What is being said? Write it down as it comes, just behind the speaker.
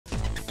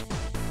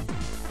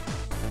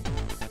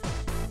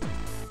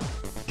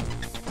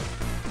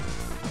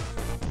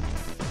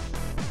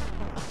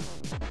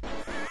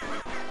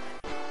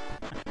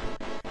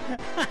The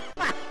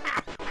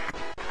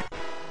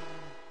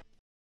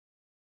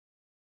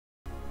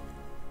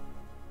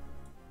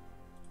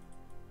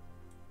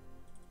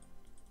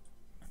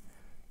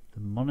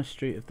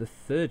monastery of the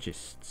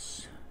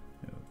Theurgists.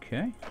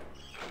 Okay.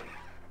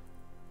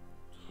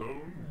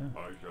 Soon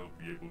I shall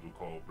be able to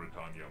call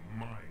Britannia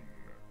mine.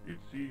 It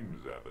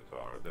seems,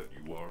 Avatar, that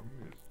you are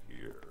missed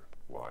here.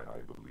 Why,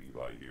 I believe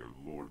I hear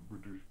Lord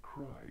British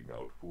crying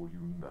out for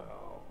you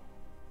now.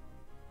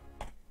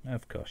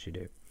 Of course you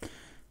do.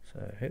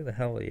 So, who the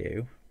hell are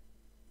you?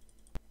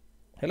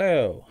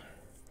 Hello!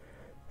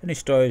 Any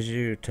stories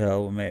you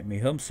tell will make me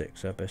homesick,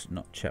 so I best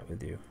not chat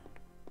with you.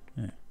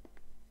 Yeah.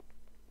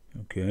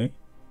 Okay.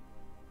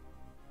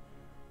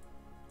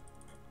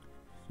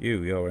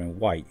 You're in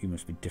white, you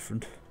must be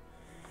different.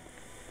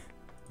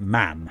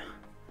 Man.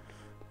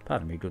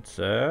 Pardon me, good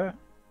sir.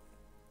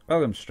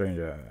 Welcome,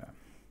 stranger.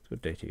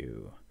 Good day to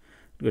you.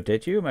 Good day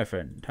to you, my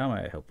friend. How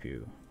may I help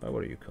you? By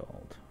what are you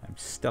called? I'm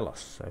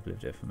Stellos. I've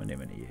lived here for many,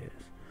 many years.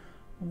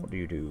 And what do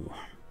you do?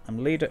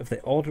 I'm leader of the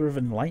Order of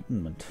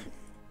Enlightenment.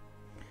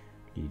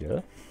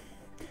 Leader?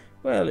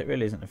 Well, it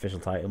really isn't an official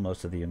title.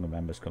 Most of the younger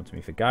members come to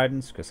me for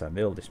guidance because I'm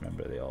the oldest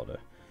member of the Order.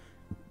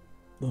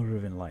 Order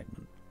of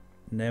Enlightenment.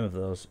 Name of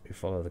those who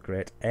follow the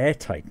great air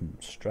titan,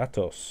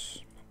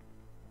 Stratos.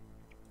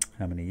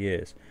 How many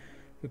years?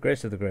 The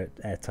greatest of the great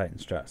air titan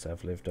Stratos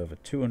have lived over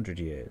 200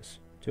 years.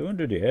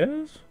 200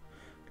 years?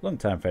 Long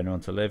time for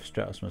anyone to live.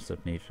 Stratos must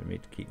have need for me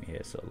to keep me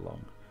here so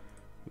long.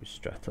 Who's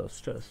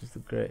Stratos? Stratos is the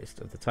greatest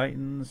of the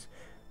titans.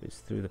 It's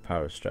through the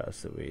power of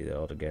Stratos that we, the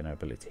Order, gain our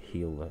ability to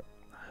heal the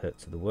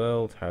hurts of the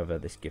world. However,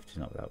 this gift is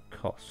not without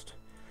cost.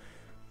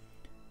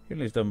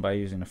 Healing is done by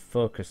using a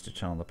focus to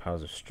channel the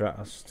powers of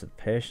Stratos to the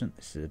patient.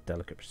 This is a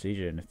delicate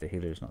procedure, and if the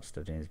healer is not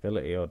studying his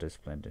ability or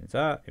disciplined in his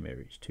art, he may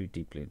reach too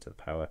deeply into the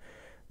power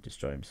and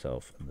destroy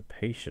himself and the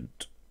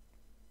patient.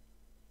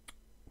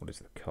 What is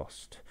the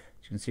cost?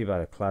 As you can see by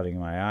the clouding in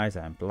my eyes,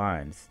 I am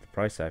blind. This is the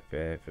price I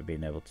pay for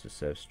being able to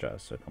serve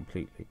Stratos so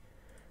completely.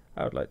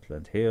 I would like to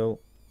learn to heal.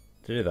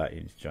 To do that, you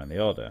need to join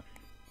the Order.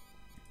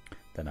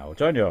 Then I will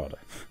join your Order.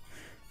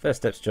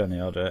 First steps to join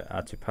the Order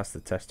are to pass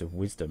the test of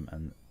wisdom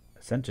and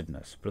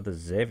centeredness. Brother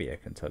Xavier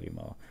can tell you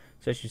more.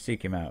 So as you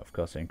seek him out, of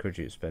course, I encourage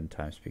you to spend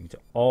time speaking to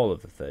all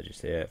of the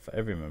Theurgists here, for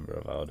every member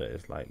of our Order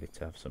is likely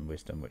to have some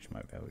wisdom which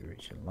might help you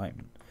reach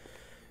enlightenment.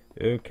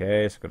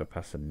 Okay, so I've got to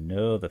pass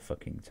another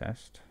fucking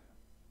test.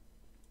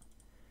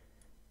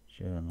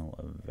 Journal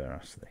of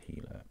Veras the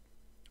Healer.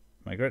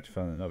 My regret to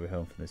find that I'll be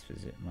home for this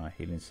visit. My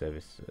healing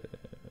service...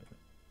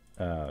 oh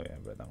yeah,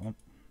 I read that one.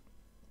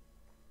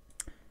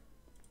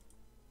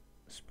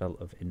 Spell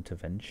of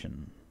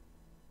Intervention.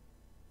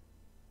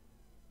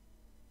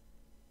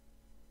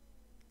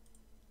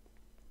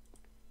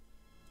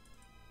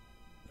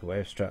 The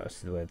way of Stratos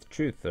is the way of the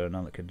truth. There are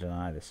none that can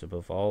deny this.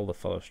 Above all, the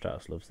follower of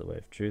Stratos loves the way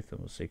of truth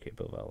and will seek it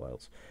above all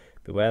else.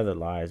 Beware the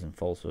lies and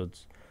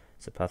falsehoods.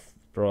 It's a path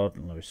broad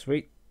and very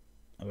sweet.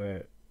 The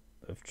way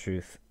of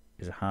truth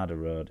is a harder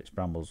road. Its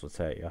brambles will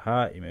tear at your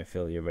heart. You may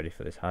feel you're ready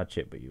for this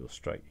hardship, but you will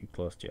strike you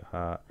close to your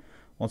heart.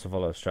 Once a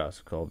follower of Stratos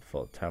was called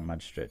before the town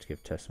magistrate to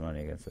give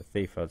testimony against the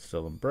thief who had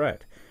stolen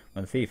bread.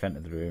 When the thief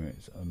entered the room, it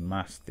was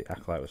unmasked. The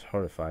acolyte was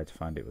horrified to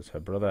find it was her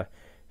brother.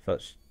 He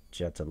felt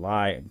she had to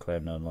lie and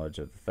claim no knowledge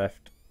of the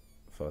theft.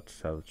 For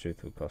to tell the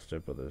truth would cost her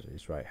brother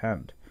his right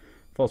hand.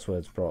 False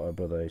words brought her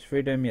brother his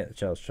freedom, yet the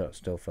child Stratos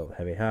still felt a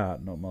heavy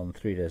heart. Not more than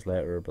 3 days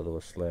later, her brother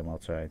was slain while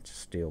trying to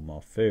steal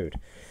more food.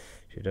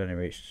 She had only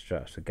reached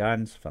Stratos for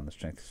guidance, found the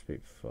strength to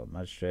speak before the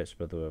magistrates.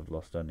 Brother would have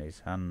lost only his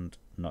hand,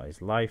 not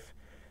his life.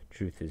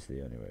 Truth is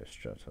the only way of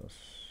Stratos.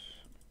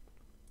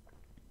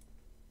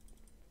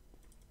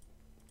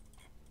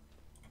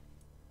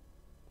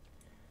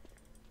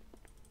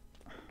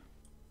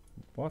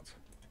 What?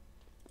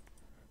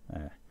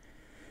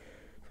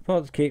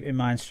 Important to keep in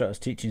mind Stratos'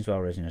 teachings while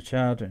raising a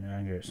child. When you're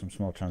angry at some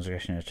small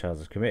transgression your child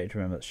has committed,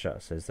 remember that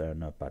Stratos says there are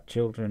no bad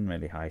children,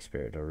 merely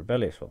high-spirited or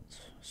rebellious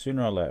ones.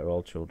 Sooner or later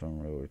all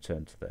children will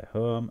return to their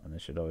home, and they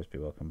should always be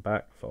welcome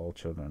back, for all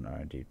children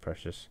are indeed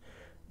precious.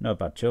 No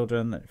bad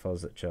children. That it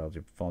follows that child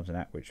who performs an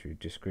act which you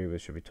disagree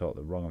with should be taught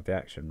the wrong of the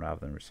action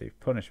rather than receive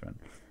punishment.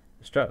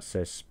 The Stratos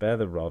says, spare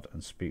the rod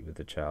and speak with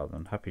the child. An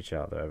unhappy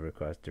child, however,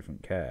 requires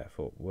different care.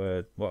 For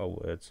what are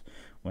words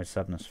when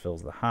sadness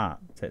fills the heart?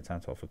 Take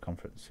time to offer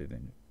comfort and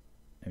soothing.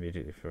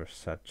 Immediately, for a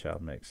sad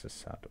child makes a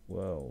sad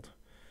world.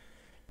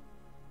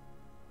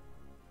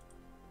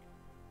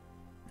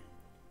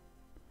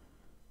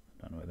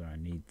 I don't know whether I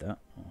need that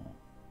or...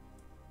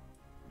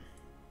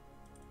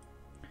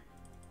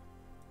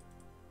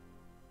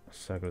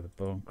 Saga of the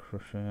Bone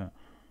Crusher.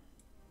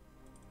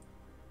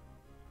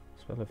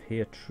 Spell of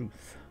Hear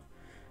Truth.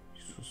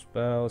 Useful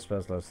spell.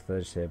 Spells allows the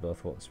Theurgists to hear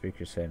both what the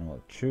speaker is saying and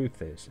what the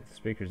truth is. If the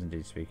speaker is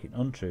indeed speaking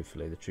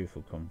untruthfully, the truth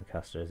will come to the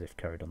caster as if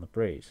carried on the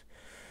breeze.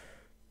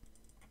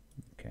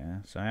 Okay,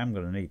 so I am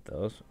going to need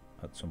those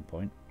at some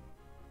point.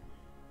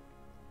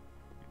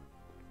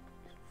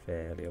 It's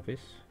fairly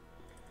obvious.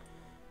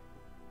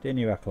 Dear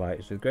new acolyte,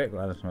 it's with great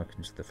gladness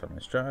welcome to the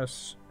family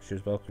Stratus. She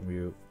has welcomed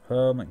you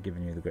home and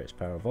given you the greatest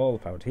power of all, the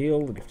power to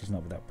heal. The gift is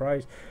not without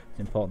price. It's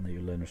important that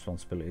you learn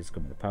responsibilities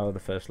come with the power. The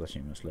first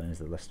lesson you must learn is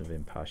the lesson of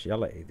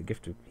impartiality. The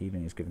gift of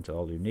healing is given to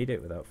all who need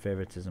it without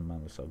favoritism,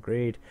 malice or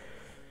greed.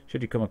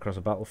 Should you come across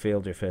a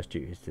battlefield, your first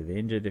duty is to the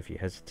injured. If you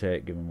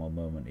hesitate, give them one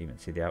moment, even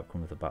see the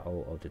outcome of the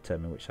battle or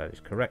determine which side is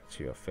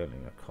correct, you are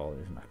failing your call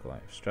as an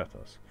acolyte of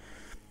Stratos.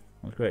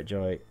 With great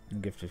joy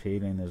and gift of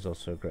healing, there's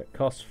also a great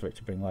cost. For it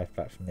to bring life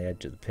back from the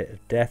edge of the pit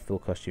of death will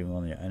cost you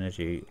more than your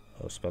energy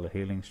or spell of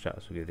healing.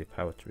 Stratos will give you the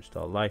power to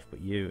restore life,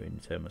 but you,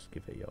 in turn, must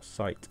give it your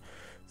sight.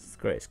 It's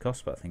the greatest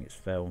cost, but I think it's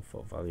fair one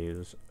for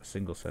values. A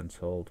single sense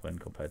hold when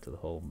compared to the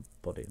whole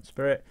body and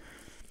spirit.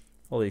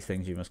 All these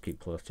things you must keep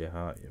close to your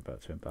heart. You're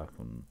about to embark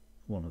on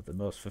one of the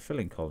most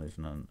fulfilling callings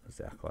known as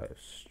the Acolyte of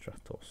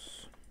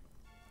Stratos.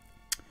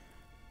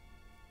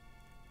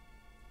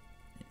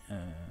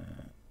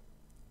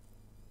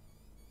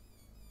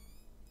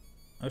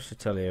 I wish to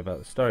tell you about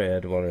the story I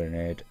heard of warrior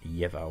named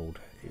Yevaud.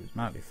 He was a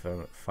mighty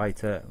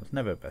fighter and was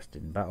never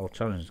bested in battle.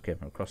 Challenges came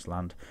from across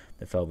land.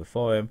 They fell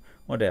before him.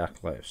 One day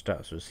Acolyte of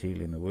Stratos was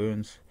healing the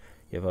wounds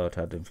Yevaud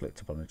had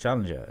inflicted upon the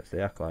challenger. As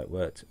the Acolyte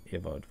worked,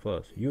 Yevaud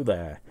close. You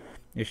there!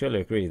 You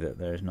surely agree that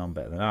there is none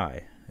better than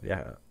I.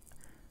 The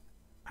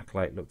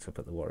Acolyte looked up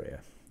at the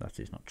warrior. That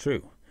is not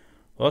true.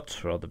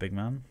 What? Roared the big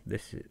man.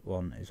 This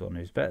one is one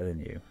who is better than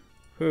you.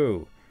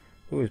 Who?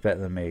 Who is better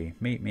than me?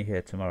 Meet me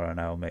here tomorrow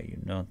and I will make you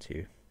known to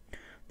you.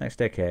 Next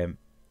day came.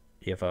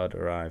 Yevaud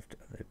arrived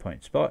at the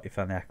appointed spot. He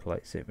found the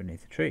Acolyte sitting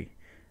beneath a tree.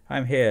 I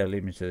am here,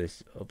 lead me to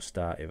this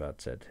upstart,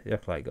 Yevaud said. The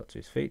Acolyte got to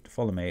his feet.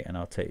 Follow me and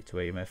I'll take you to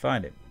where you may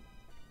find him.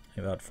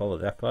 Yevaud followed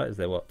the Acolyte as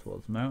they walked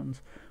towards the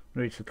mountains.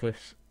 When they reached the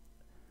cliffs,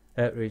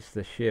 reached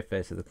the sheer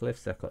face of the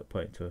cliffs, the Acolyte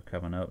pointed to a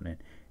cavern opening.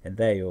 In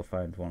there you will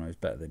find one who is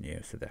better than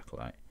you, said the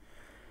Acolyte.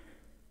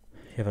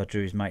 Yevaud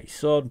drew his mighty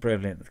sword,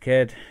 bravely into the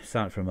cave.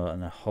 Silent for a moment,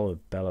 and a hollow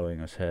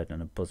bellowing was heard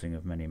and a buzzing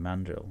of many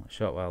mandrill. A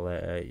short while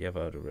later,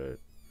 Yevaud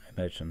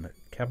emerged from the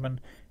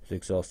cavern. He was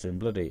exhausted and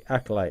bloody.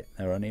 Acolyte,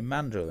 there are only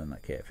mandrill in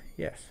that cave.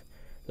 Yes,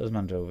 those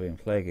mandrill have been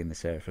plaguing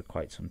this area for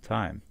quite some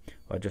time.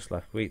 Why, just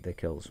last week they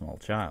killed a small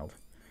child.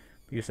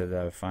 But you said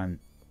that I would find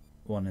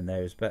one in there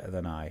who is better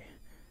than I.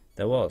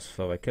 There was,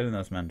 for by killing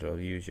those mandrill,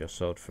 you used your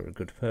sword for a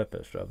good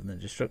purpose rather than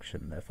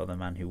destruction. Therefore, the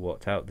man who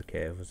walked out of the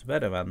cave was a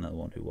better man than the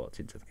one who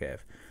walked into the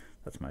cave.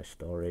 That's my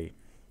story.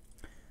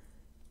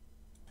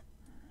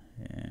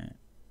 Yeah.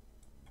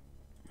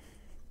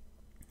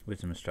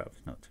 Wisdom of Stratos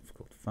is not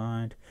difficult to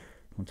find.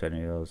 Come to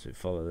any of those who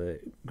follow the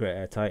Great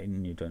Air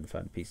Titan, you don't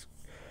find peace.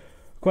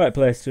 Quiet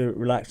place to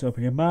relax and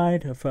open your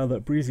mind. I found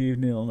that breezy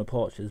evening on the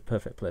porch is a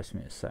perfect place for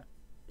me to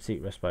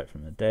seek respite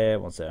from the day.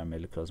 Once there, I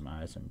merely close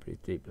my eyes and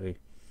breathe deeply.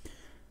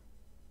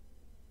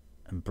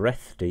 And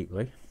breath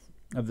deeply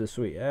of the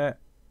sweet air.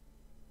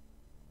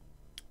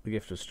 The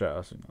gift of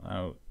Stratos and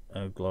allow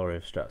a glory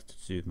of Stratos to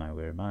soothe my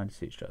weary mind.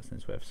 Seek Stratos in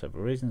this way for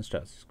several reasons.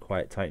 Stratos is a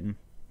quiet titan.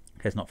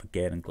 Cares not for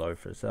gain and glory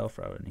for herself,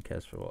 rather than he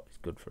cares for what is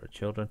good for her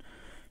children.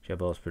 She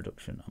abhors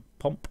production and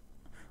pomp.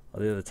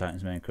 While the other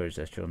titans may encourage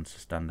their children to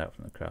stand out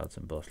from the crowds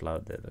and boast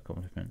loudly their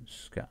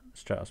accomplishments,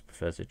 Stratos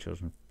prefers their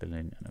children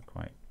filling in a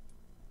quite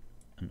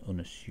an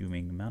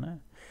unassuming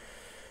manner.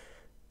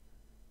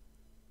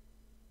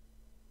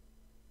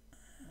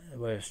 The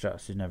way of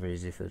Stratos is never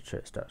easy, for the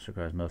trait Stratos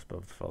requires most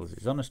above the follows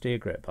his honesty. A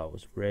great battle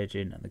was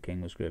raging, and the king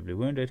was gravely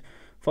wounded.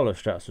 Follower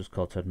Stratos was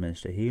called to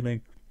administer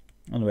healing.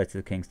 On the way to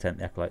the king's tent,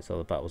 the Acolyte saw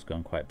the battle was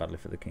going quite badly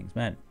for the king's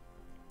men.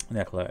 When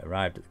the Acolyte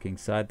arrived at the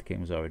king's side, the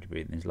king was already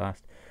breathing his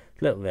last.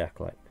 Little the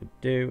Acolyte could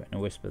do. In a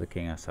whisper, the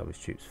king asked how his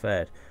troops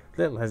fared. With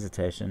little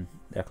hesitation,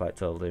 the Acolyte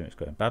told him it was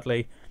going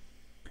badly.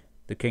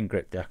 The king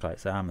gripped the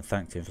Acolyte's arm and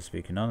thanked him for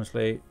speaking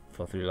honestly.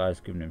 For through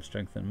lies given him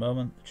strength in a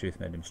moment, the truth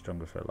made him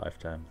stronger for a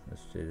lifetime.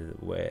 The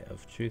way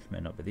of truth may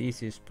not be the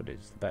easiest, but it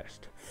is the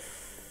best.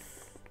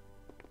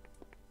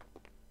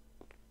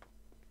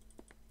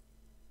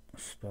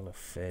 Spell of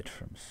fade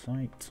from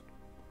sight.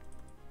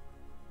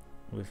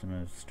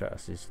 Wisdom of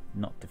Stratos is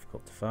not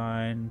difficult to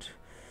find.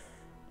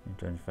 You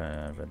don't find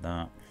I read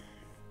that.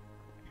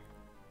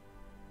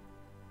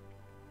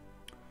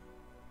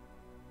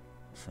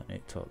 So I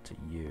need to talk to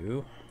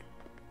you.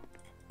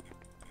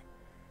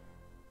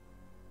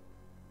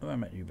 Have I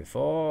met you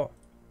before?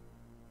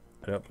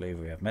 I don't believe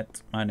we have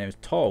met. My name is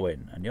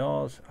Torwin, and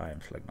yours? I am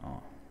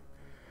Slegnor.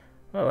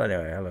 Well,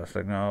 anyway, hello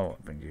Slegnor.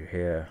 What brings you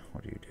here?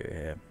 What do you do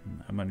here?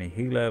 I'm only a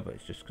healer, but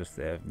it's just because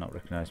they have not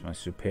recognised my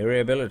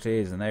superior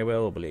abilities, and they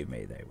will, believe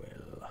me, they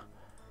will.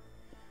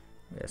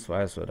 Yes,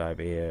 why else would I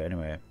be here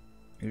anyway?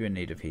 Are you in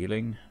need of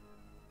healing?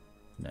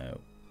 No.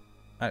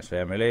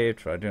 Actually, I'm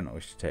relieved, for I do not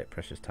wish to take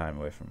precious time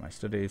away from my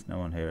studies. No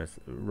one here has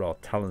raw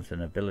talent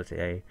and ability,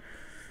 eh?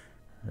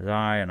 As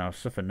I, and I'll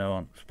suffer no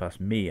one to surpass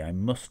me. I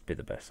must be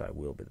the best. I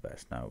will be the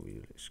best. Now, will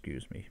you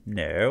excuse me?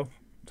 No.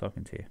 I'm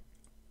talking to you.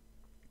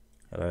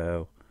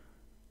 Hello.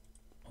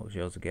 What was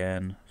yours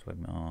again? It's like,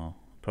 no.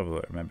 Probably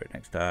won't remember it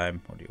next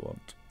time. What do you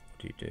want? What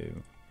do you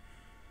do?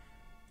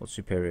 What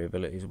superior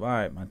abilities?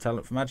 Why, my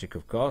talent for magic,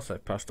 of course.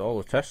 I've passed all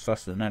the tests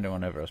faster than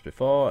anyone ever has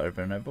before.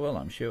 Everyone ever will,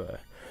 I'm sure.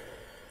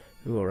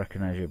 Who will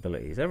recognise your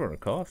abilities? Everyone,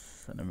 of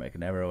course. I never make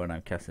an error when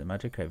I'm casting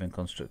magic. I even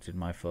constructed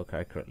my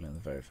foci correctly on the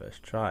very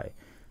first try.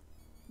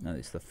 And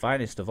it's the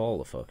finest of all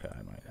the foci,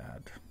 I might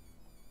add.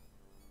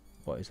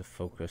 What is a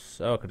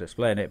focus? Oh, I could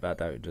explain it, but I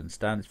doubt you'd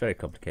understand. It's very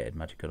complicated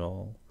magic and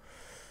all.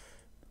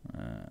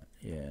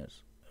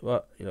 Yes.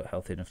 Well, you look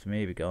healthy enough to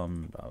me. Be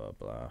gone. Blah, blah,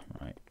 blah.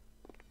 Right.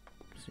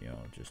 So you're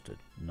just a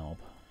knob.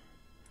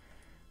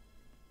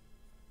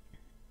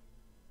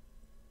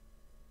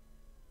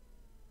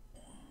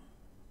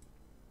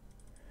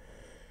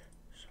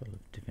 Spell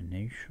of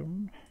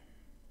divination.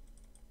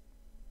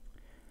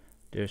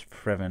 Dearest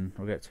Previn,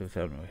 we'll get to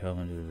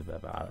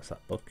that's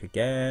that book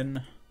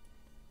again.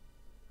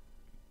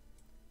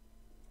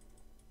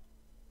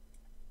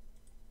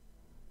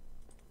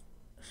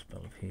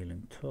 Spell of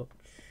healing touch.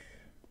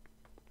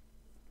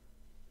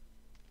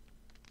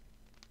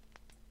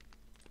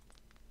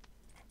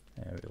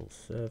 Aerial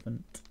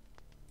servant.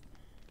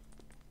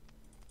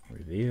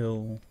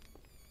 Reveal.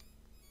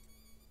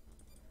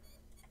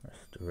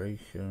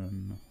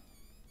 Restoration.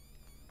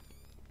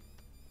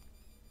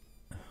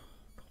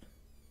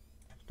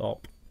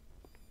 Stop.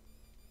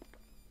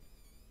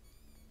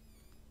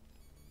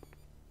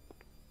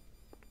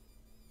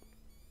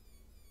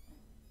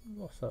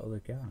 What's that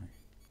other guy?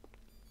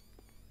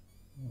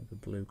 With the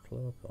blue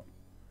cloak on.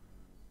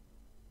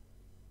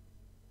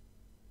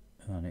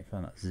 Oh, and it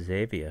found that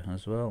Xavier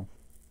as well.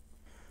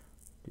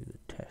 Do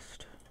the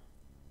test.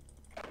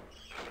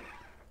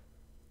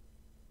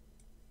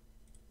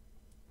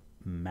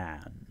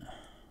 Man.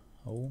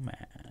 Oh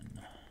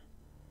man.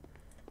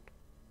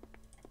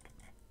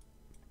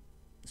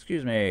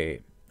 Excuse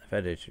me.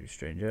 Fair day to you,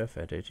 stranger.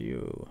 Fair day to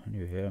you.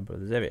 New here,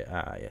 brother Xavier.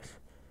 Ah, yes.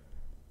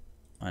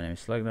 My name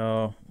is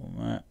Slegnor.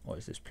 What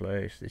is this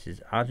place? This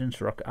is Argent's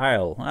Rock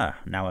Isle. Ah,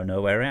 now I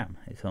know where I am.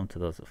 It's home to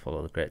those that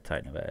follow the great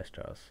titan of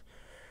Airstars.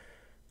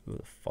 Who are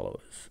the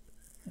followers?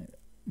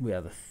 We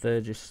are the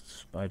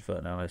Theurgists. By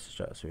adverting allies to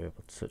Stratus, we are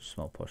able to touch a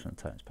small portion of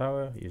the titan's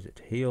power, use it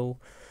to heal.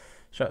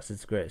 Stratus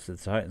is the greatest of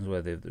the titans,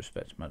 worthy of the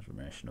respect and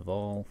admiration of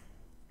all.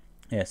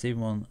 Yes,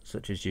 even one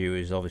such as you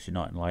is obviously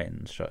not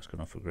enlightened. Stratus can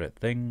offer great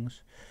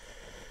things.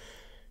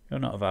 You're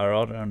not of our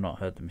order, and not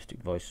heard the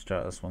mystic voice of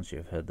Stratus. Once you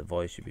have heard the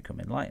voice, you become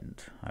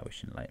enlightened. I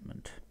wish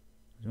enlightenment.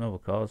 It's a noble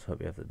cause.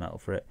 Hope you have the metal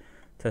for it.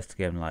 Test to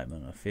gain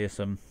enlightenment are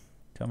fearsome.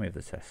 Tell me of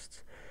the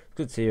tests. It's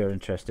good to see you're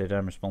interested.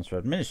 I'm responsible for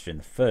administering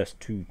the first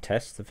two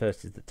tests. The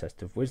first is the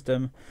test of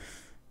wisdom.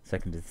 The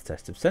second is the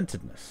test of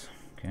centeredness.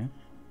 Okay.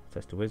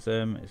 Test of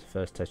wisdom is the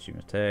first test you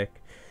must take.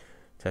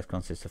 The test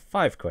consists of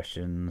 5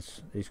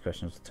 questions. These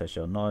questions will test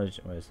your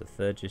knowledge, whereas the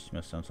Theurgists, you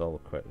must answer all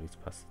correctly to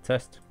pass the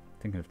test.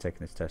 Thinking of taking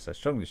this test, I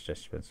strongly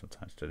suggest you spend some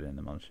time studying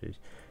the monasteries.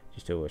 Do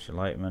you still wish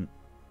enlightenment?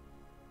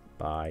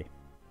 Bye.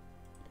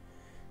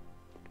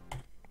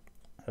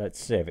 Let's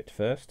save it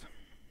first.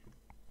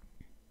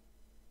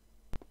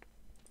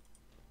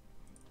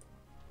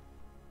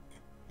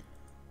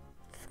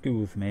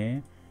 Excuse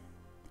me.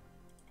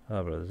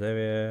 Hello, brother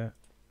Xavier.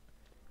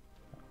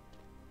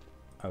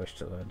 I wish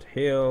to learn to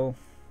heal.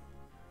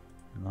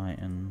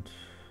 Enlightened.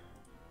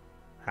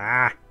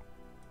 Ah!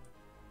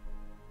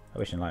 I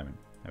wish enlightenment.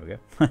 There we go.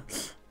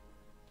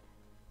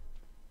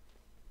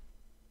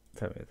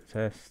 Tell me the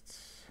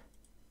tests.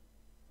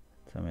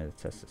 Tell me the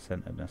test of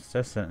centeredness. Test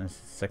of centeredness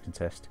is the second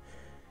test.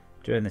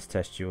 During this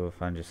test you will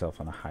find yourself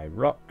on a high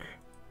rock.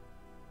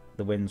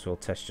 The winds will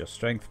test your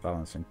strength,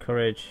 balance and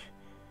courage.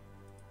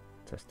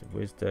 Test of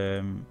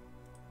wisdom.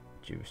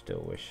 Do you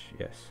still wish?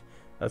 Yes.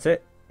 That's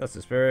it. That's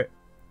the spirit.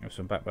 You have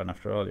some background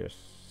after all. You're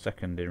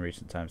second in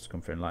recent times to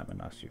come for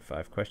enlightenment. I ask you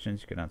 5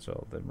 questions. You can answer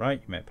all of them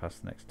right. You may pass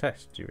the next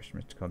test. Do you wish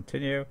me to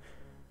continue?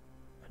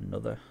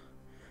 Another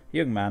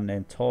young man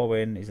named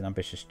Torwin. He's an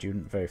ambitious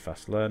student, very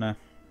fast learner.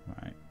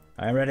 Right,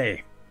 I am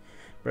ready.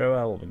 Very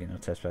well, we'll begin our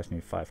test by asking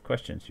you 5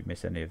 questions. If you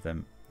miss any of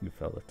them, you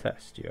fail the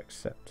test. Do you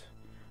accept?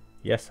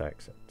 Yes, I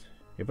accept.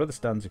 Your brother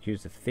stands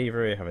accused of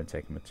thievery, having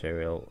taken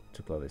material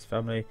to clothe his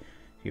family.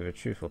 If you give a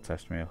truthful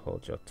testimony,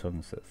 hold your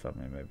tongue so that the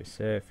family may be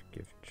safe.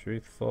 Give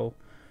truthful.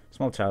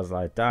 Small child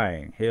lies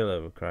dying.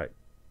 Healer will cry.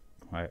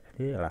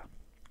 Healer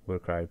will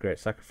require a great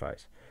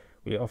sacrifice.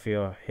 Will you offer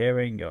your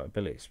hearing, your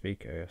ability to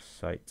speak, or your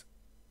sight?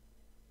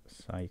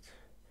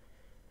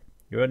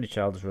 Your only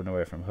child has run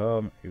away from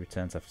home. He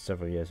returns after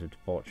several years of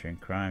debauchery and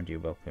crime. Do you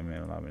welcome him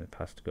and allow him in the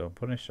past to go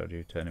unpunished, or do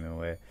you turn him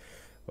away,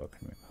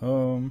 welcome him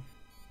home?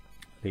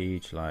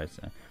 Liege lies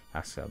and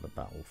asks how the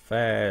battle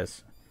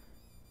fares.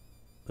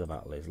 The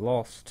battle is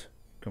lost.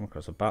 Come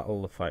across a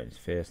battle, the fight is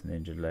fierce, and the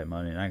injured lay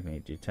moaning in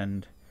agony. Do you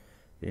tend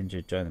the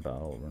injured, join the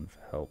battle, run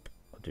for help,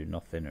 or do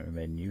nothing and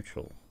remain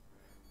neutral?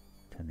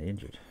 Tend the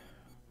injured.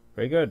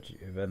 Very good.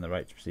 You've earned the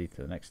right to proceed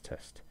to the next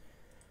test.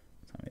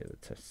 Tell me the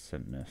test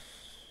centeredness.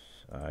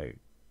 I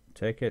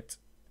take it.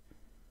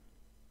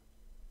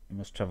 You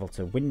must travel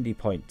to Windy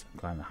Point and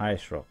climb the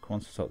highest rock.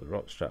 Once atop the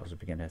rock, Stratos will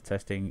begin her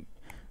testing.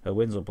 Her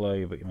winds will blow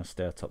you, but you must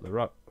stay atop the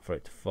rock. For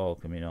it to fall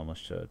can mean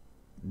almost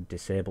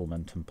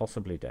disablement and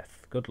possibly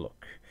death. Good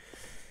luck.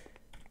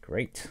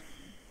 Great.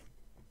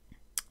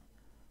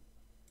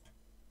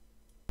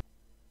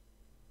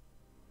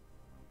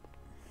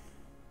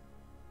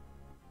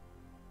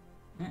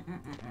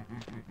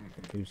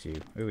 Who's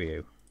you? Who are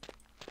you?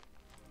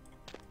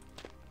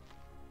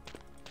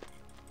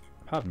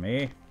 Pardon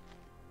me.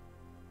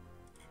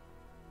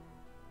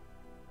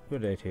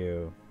 Good day to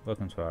you.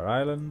 Welcome to our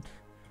island.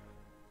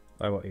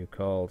 By what are you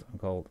called? I'm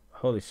called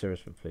Holy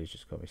Cyrus, but please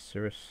just call me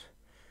Cyrus.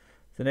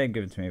 It's a name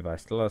given to me by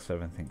Stelos.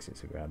 Everyone thinks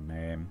it's a grand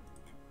name.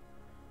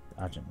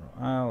 The Admiral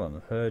Isle and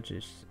the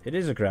Theurgists. It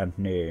is a grand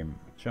name.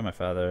 I'm sure my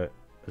father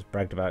has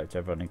bragged about it to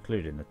everyone,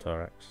 including the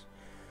Thorax.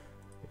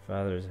 Your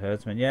father is a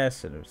herdsman,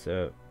 yes, and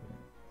so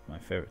my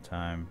favourite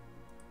time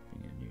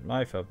being a new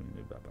life, opening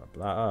blah blah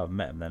blah. Oh, I've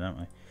met him then,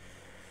 haven't I?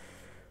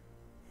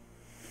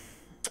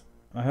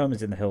 My home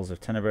is in the hills of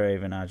Tenebrae,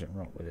 even Argent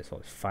Rock with its all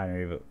its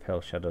finery, but pale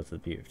shadows of the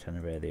beauty of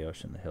Tenebrae, the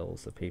ocean, the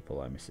hills, the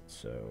people. I miss it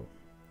so.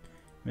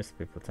 Miss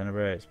the people of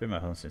Tenebrae. It's been my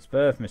home since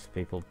birth. Miss the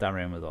people.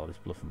 Darian with all his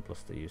bluff and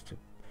bluster used to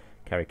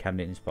carry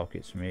candy in his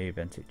pockets for me.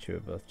 Bentic true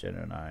of both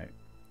Jenna and I.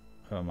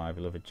 Oh, my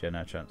beloved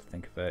Jenna, trying to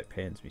think of her. It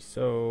pains me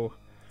so.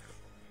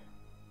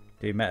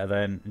 Do you met her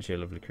then? And she's a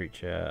lovely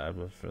creature. I've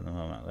loved her from the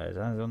moment I laid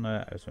eyes on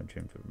her. I was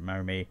wondering if she would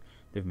marry me.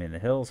 Live me in the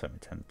hills. Help me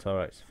tend the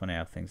Thorax. It's funny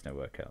how things don't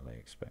work out like you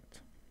expect.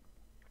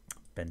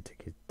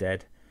 Bentic is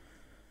dead.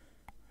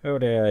 Oh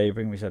dear, you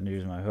bring me sad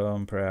news in my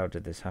home. Pray, how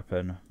did this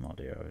happen? Oh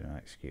dear, I've been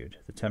executed.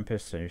 The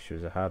Tempest, I knew she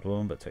was a hard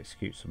woman, but to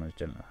execute someone as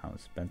gentle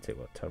as Bentic,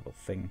 what a terrible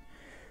thing.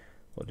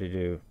 What did he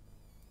do?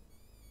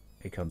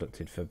 He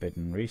conducted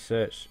forbidden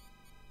research.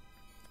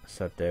 A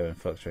sad day when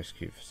folks are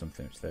executed for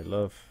something which they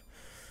love.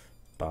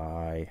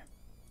 Bye.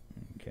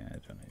 Okay, I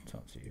don't need to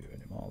talk to you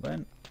anymore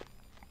then.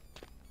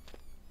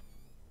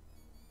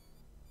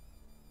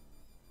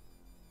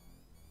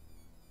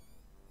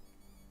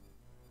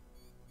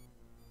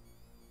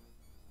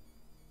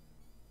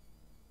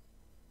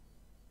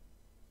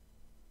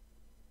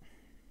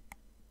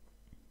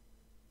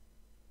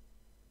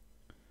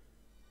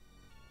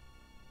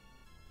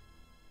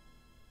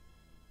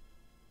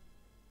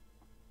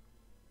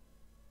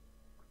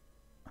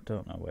 I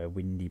don't know where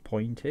Windy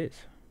Point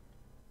is.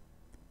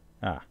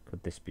 Ah,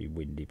 could this be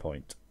Windy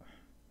Point?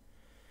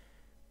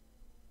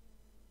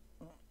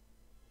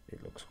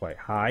 It looks quite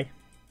high.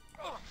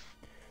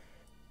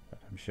 But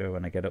I'm sure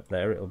when I get up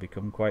there it'll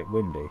become quite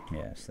windy.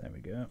 Yes, there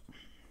we go.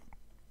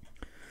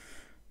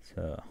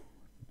 So,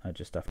 I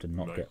just have to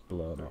not get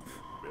blown off.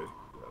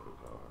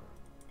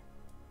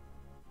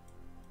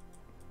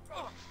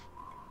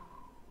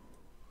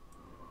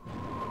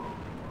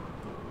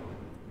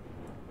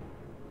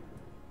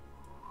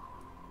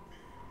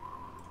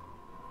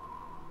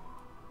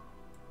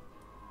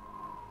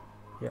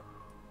 Yep.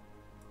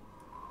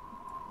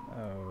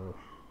 Oh.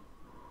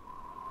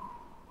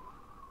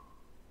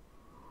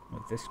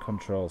 With this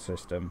control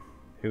system,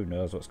 who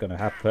knows what's going to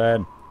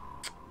happen?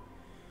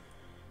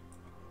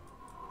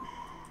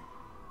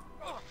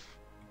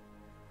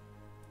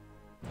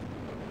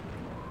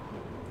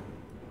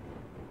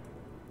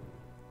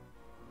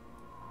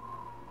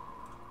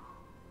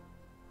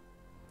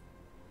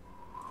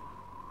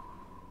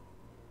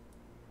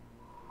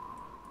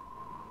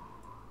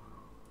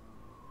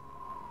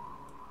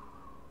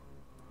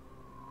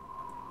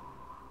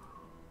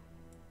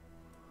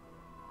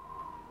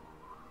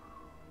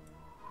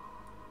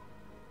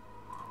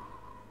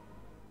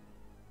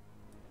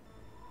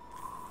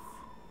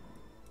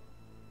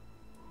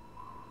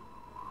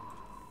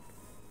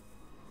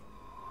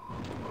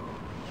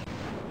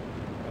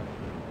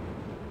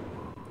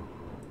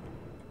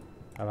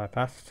 Have I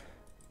passed?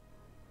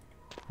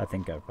 I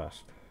think I've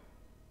passed.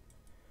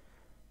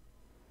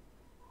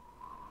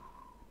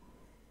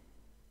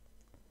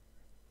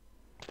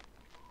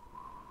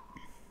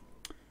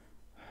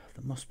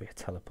 There must be a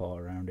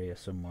teleport around here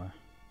somewhere.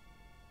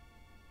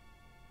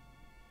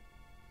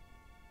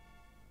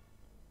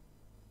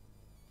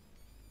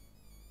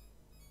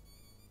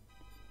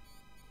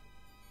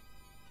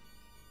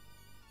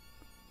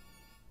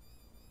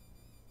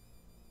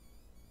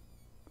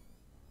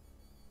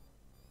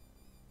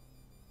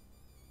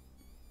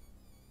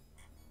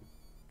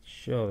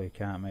 Surely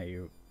can't make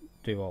you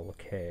do all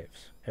the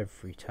caves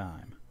every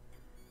time.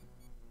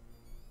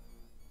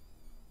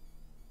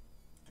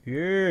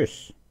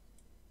 Yes!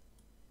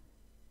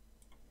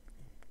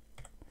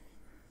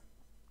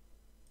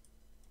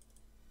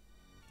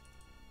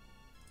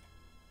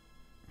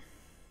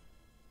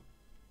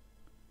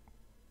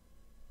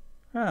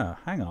 Ah,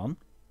 hang on.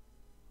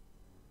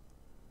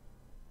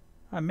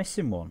 I'm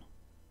missing one.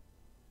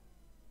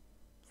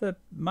 The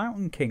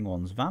Mountain King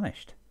one's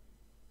vanished.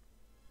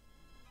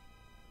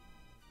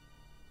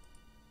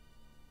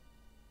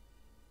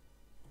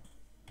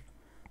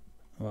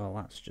 Well,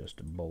 that's just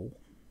a bull.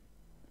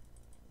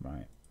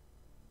 Right.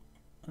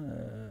 Go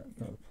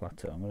to the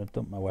plateau. I'm going to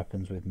dump my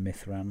weapons with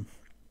Mithran.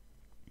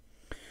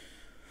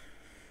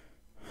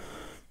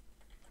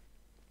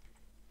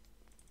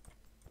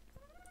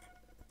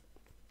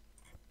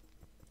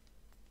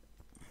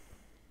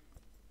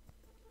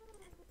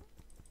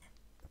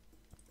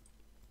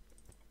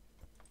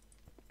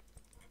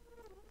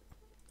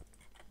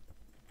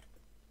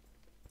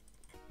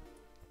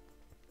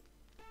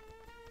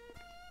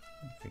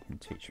 If he can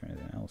teach me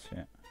anything else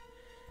yet.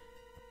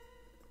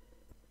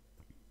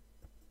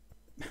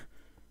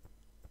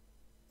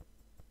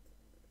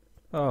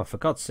 Oh, for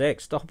God's sake,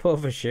 stop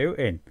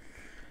overshooting.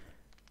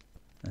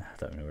 I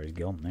don't know where he's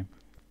gone now.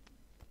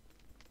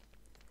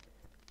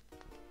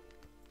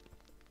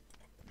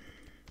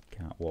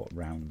 Can't walk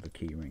round the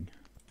keyring.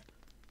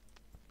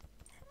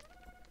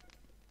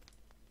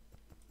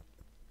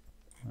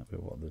 That'd be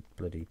what the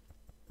bloody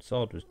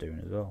sword was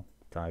doing as well,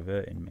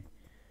 diverting me.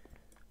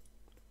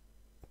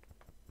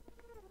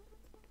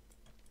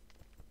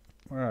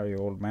 Where are you,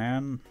 old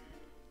man?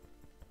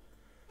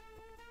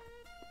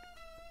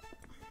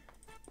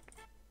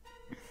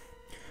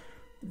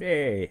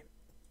 Hey!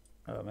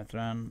 Oh,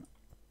 Mithran.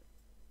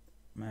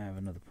 May I have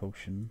another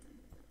potion?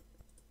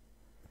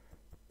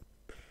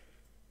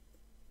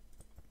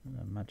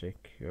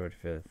 Magic, you're already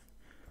fifth.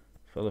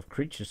 Full of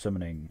creature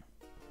summoning.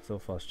 So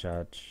fast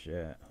charge,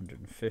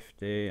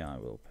 150. I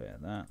will pay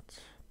that.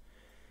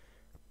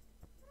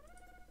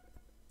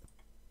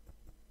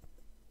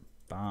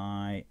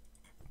 Bye.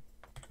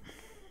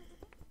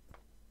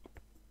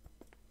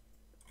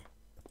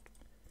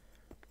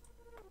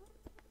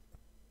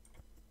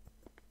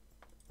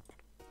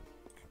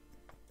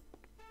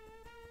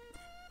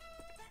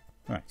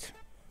 Right.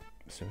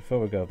 So before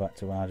we go back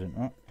to Argent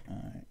Rock,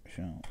 I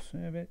shall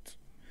save it.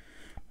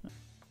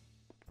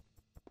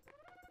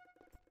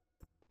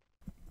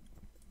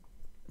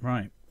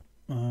 Right.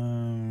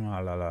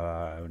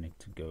 I need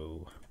to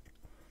go.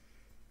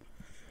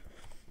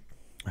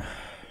 I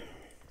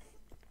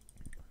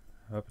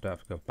hope I don't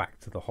have to go back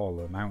to the Hall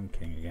of the Mountain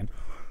King again.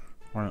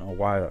 I don't know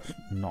why that's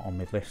not on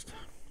my list.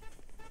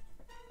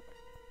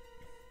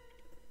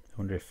 I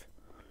wonder if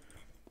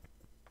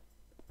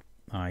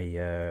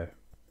I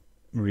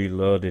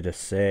reloaded a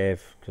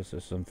save because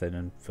of something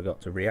and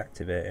forgot to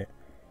reactivate it.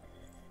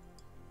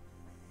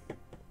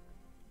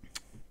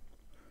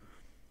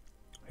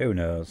 Who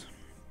knows?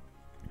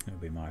 It'll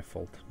be my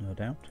fault, no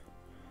doubt.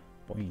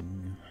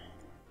 Boing.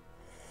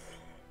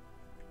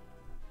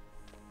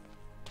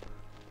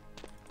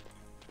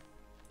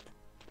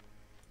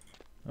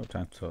 No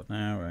time to talk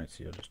now. Right,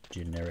 so you're just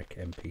generic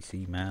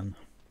NPC man.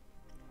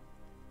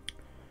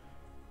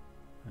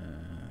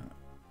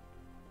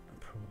 I'll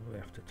probably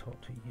have to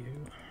talk to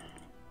you.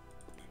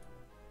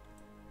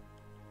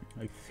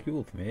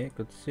 Excuse me,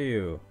 good to see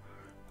you.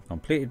 I've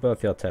completed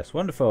both your tests.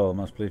 Wonderful,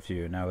 most pleased for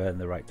you. Now earn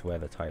the right to wear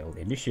the title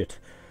Initiate.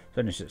 So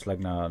Initiate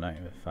Slegnor, now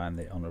you find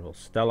the Honourable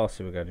Stellos.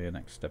 So we're going to your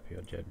next step of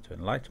your journey to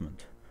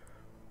enlightenment.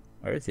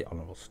 Where is the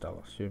Honourable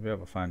Stellos? You'll be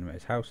able to find him at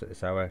his house at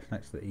this hour,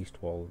 next to the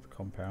east wall of the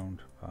compound.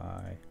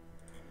 Bye.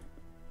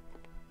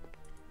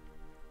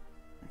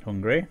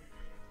 Hungry?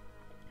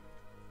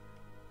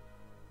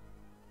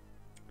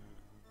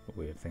 A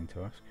weird thing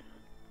to ask.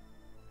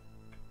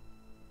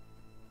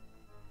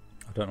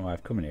 I don't know why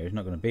I've come in here. He's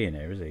not going to be in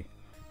here, is he?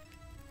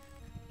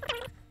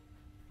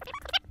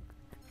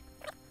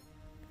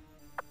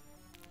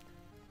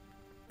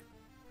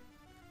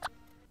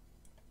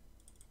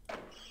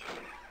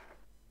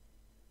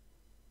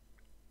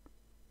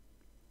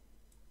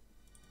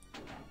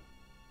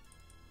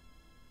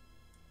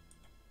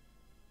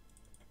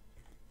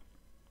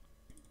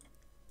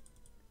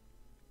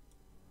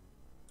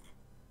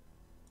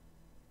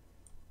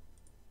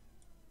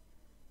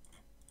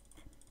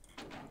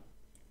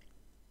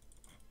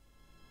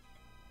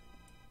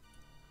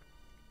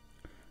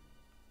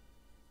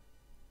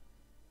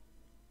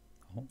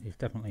 Oh, he's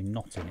definitely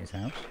not in his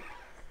house.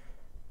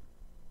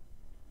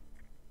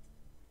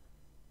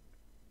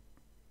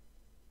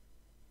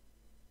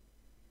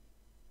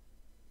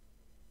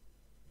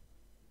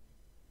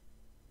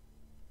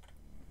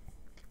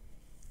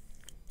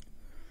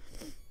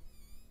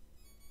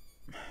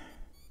 Where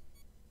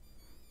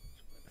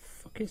the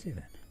fuck is he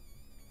then?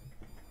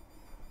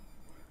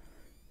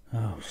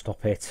 Oh,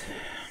 stop it.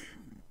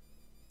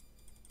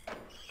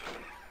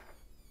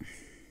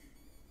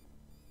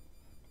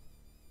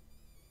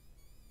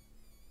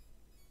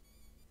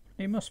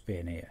 He must be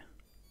in here.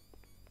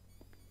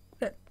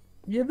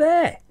 You're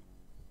there!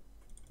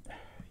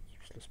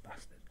 Useless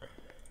bastard.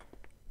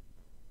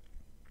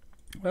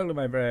 Well,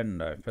 my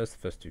friend, I passed the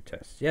first two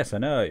tests. Yes, I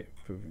know,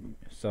 you've proven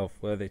yourself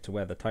worthy to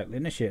wear the title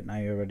Initiate. Now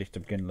you're ready to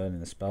begin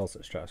learning the spells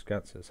that Stratos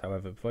grants us.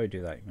 However, before you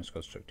do that, you must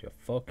construct your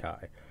foci.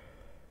 How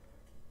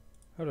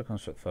do I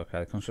construct foci?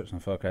 The construction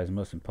of foci is the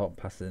most important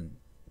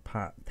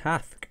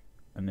task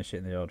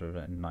initiating the order of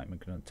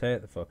enlightenment can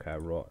undertake. The foci are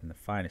wrought in the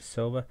finest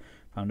silver,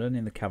 found only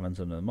in the caverns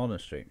under the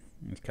monastery.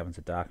 These caverns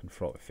are dark and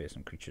fraught with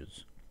fearsome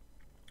creatures.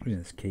 Using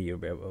this key, you'll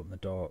be able to open the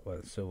door where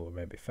the silver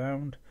may be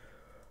found.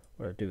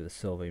 What do I do with the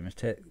silver? You must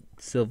take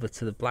silver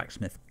to the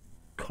blacksmith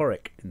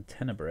Coric in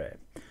Tenebrae.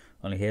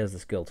 Only he has the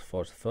skill to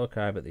forge the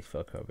foci, but these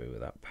foci will be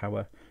without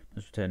power. You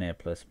must return here,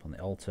 place upon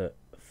the altar,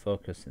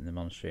 focus in the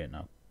monastery, and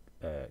now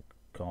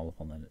call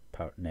upon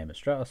the name of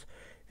Stratos.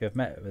 If you have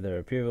met with her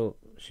approval,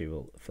 she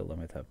will fill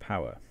them with her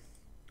power.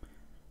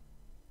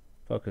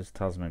 Focus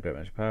talisman, great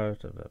magic power.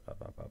 Blah, blah,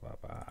 blah, blah, blah,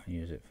 blah.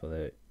 Use it for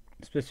the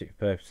specific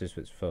purposes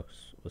which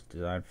focus was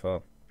designed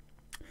for.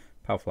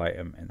 Powerful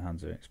item in the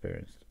hands of an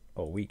experienced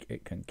or weak,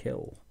 it can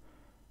kill.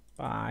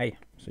 Bye.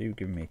 So you've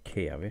given me a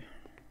key, have you?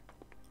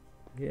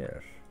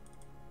 Yes.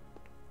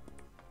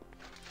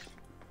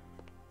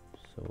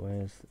 So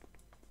where's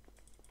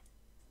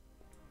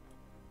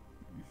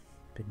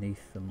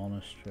beneath the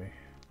monastery?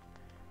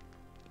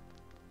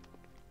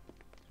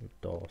 There's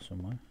a door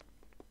somewhere.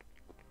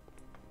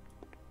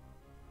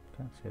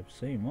 Can't say I've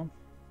seen one.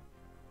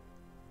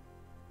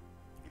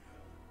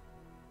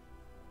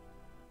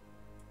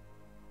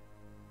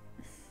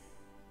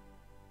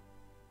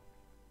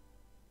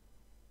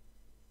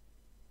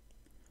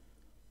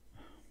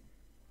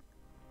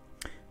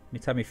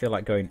 Anytime you feel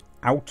like going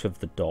out of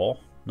the door,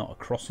 not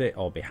across it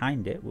or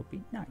behind it, would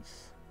be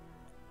nice.